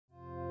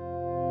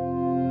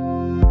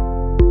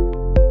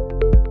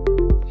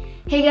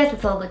Hey guys,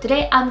 it's Olga.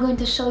 Today I'm going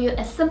to show you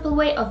a simple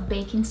way of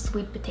baking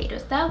sweet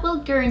potatoes that will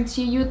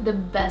guarantee you the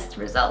best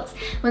results.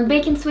 When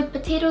baking sweet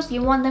potatoes,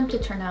 you want them to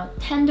turn out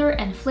tender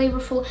and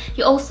flavorful.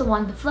 You also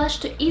want the flesh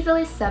to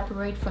easily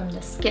separate from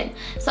the skin.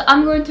 So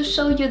I'm going to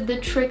show you the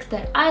tricks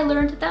that I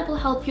learned that will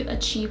help you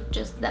achieve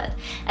just that.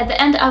 At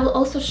the end, I will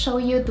also show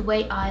you the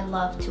way I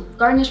love to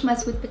garnish my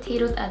sweet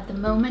potatoes at the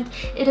moment.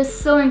 It is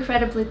so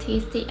incredibly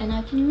tasty and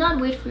I cannot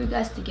wait for you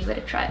guys to give it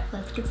a try.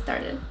 Let's get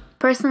started.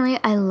 Personally,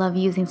 I love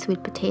using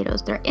sweet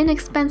potatoes. They're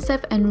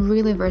inexpensive and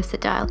really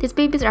versatile. These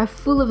babies are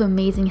full of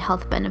amazing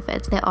health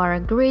benefits. They are a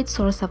great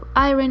source of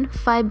iron,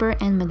 fiber,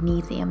 and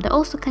magnesium. They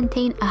also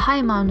contain a high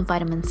amount of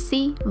vitamin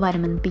C,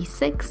 vitamin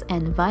B6,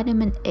 and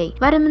vitamin A.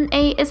 Vitamin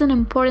A is an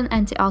important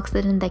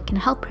antioxidant that can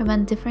help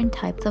prevent different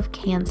types of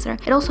cancer.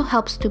 It also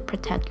helps to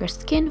protect your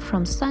skin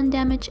from sun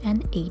damage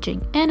and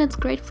aging, and it's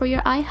great for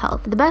your eye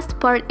health. The best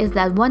part is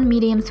that one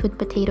medium sweet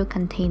potato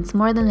contains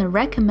more than the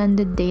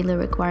recommended daily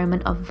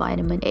requirement of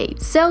vitamin A.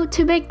 So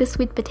to bake the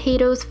sweet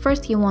potatoes,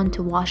 first you want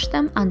to wash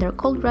them under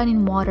cold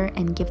running water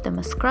and give them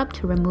a scrub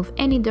to remove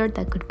any dirt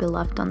that could be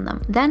left on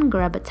them. Then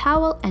grab a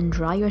towel and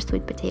dry your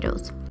sweet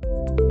potatoes.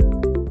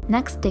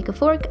 Next, take a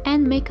fork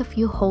and make a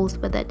few holes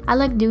with it. I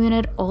like doing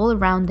it all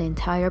around the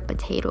entire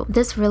potato.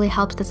 This really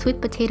helps the sweet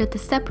potato to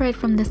separate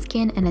from the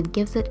skin and it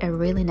gives it a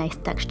really nice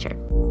texture.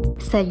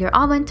 Set your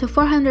oven to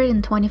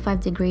 425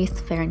 degrees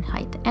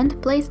Fahrenheit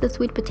and place the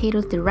sweet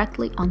potatoes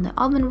directly on the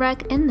oven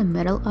rack in the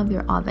middle of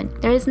your oven.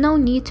 There is no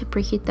need to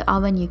preheat the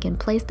oven, you can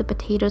place the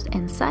potatoes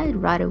inside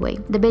right away.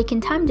 The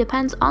baking time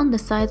depends on the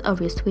size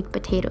of your sweet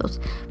potatoes.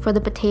 For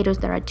the potatoes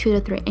that are 2 to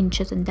 3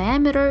 inches in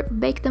diameter,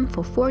 bake them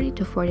for 40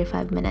 to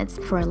 45 minutes.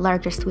 For a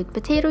larger sweet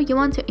potato, you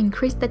want to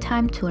increase the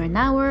time to an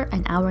hour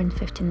and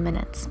 15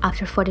 minutes.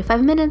 After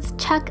 45 minutes,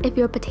 check if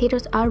your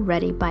potatoes are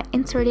ready by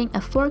inserting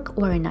a fork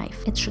or a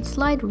knife. It should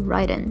slide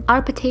right in.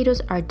 Our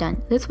potatoes are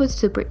done. This was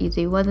super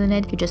easy, wasn't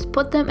it? You just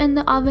put them in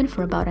the oven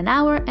for about an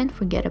hour and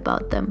forget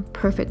about them.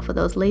 Perfect for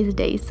those lazy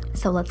days.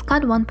 So let's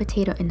cut one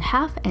potato in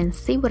half and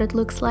see what it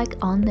looks like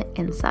on the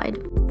inside.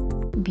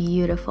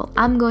 Beautiful.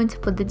 I'm going to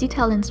put the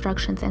detailed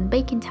instructions and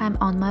baking time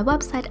on my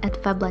website at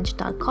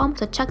fablunch.com,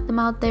 so check them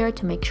out there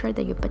to make sure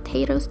that your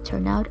potatoes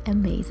turn out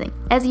amazing.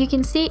 As you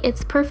can see,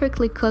 it's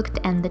perfectly cooked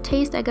and the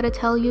taste, I gotta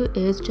tell you,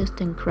 is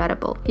just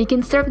incredible. You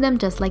can serve them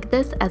just like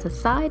this as a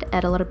side,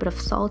 add a little bit of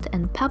salt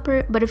and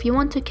pepper, but if you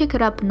want to kick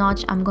it up a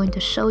notch, I'm going to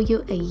show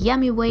you a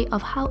yummy way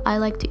of how I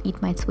like to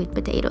eat my sweet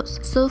potatoes.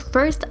 So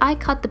first, I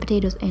cut the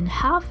potatoes in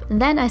half,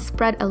 then I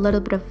spread a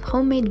little bit of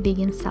homemade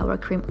vegan sour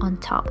cream on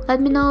top.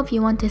 Let me know if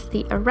you want to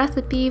see a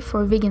recipe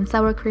for vegan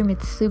sour cream.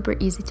 It's super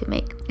easy to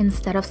make.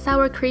 Instead of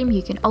sour cream,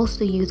 you can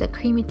also use a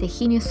creamy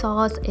tahini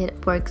sauce.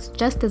 It works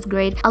just as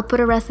great. I'll put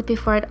a recipe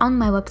for it on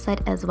my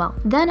website as well.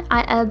 Then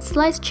I add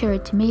sliced cherry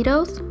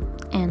tomatoes,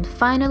 and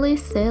finally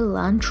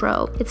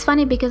cilantro. It's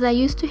funny because I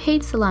used to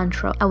hate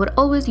cilantro. I would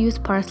always use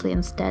parsley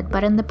instead,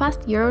 but in the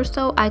past year or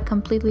so I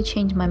completely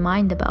changed my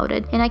mind about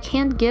it and I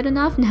can't get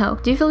enough now.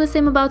 Do you feel the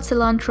same about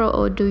cilantro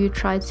or do you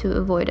try to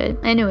avoid it?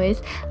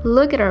 Anyways,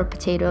 look at our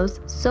potatoes.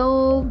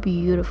 So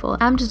beautiful.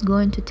 I'm just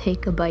going to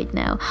take a bite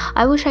now.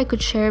 I wish I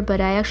could share,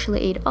 but I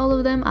actually ate all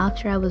of them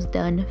after I was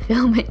done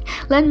filming.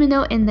 Let me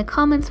know in the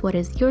comments what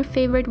is your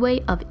favorite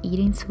way of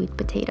eating sweet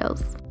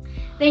potatoes.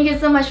 Thank you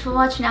so much for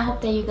watching. I hope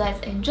that you guys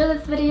enjoyed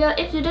this video.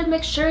 If you did,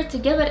 make sure to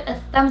give it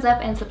a thumbs up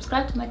and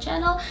subscribe to my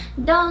channel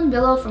down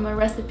below for more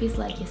recipes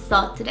like you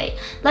saw today.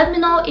 Let me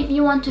know if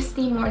you want to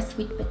see more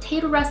sweet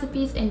potato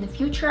recipes in the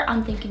future.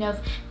 I'm thinking of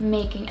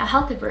making a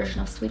healthy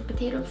version of sweet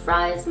potato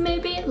fries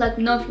maybe. Let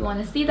me know if you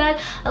want to see that.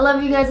 I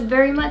love you guys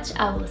very much.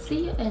 I will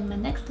see you in my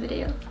next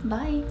video.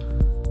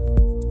 Bye!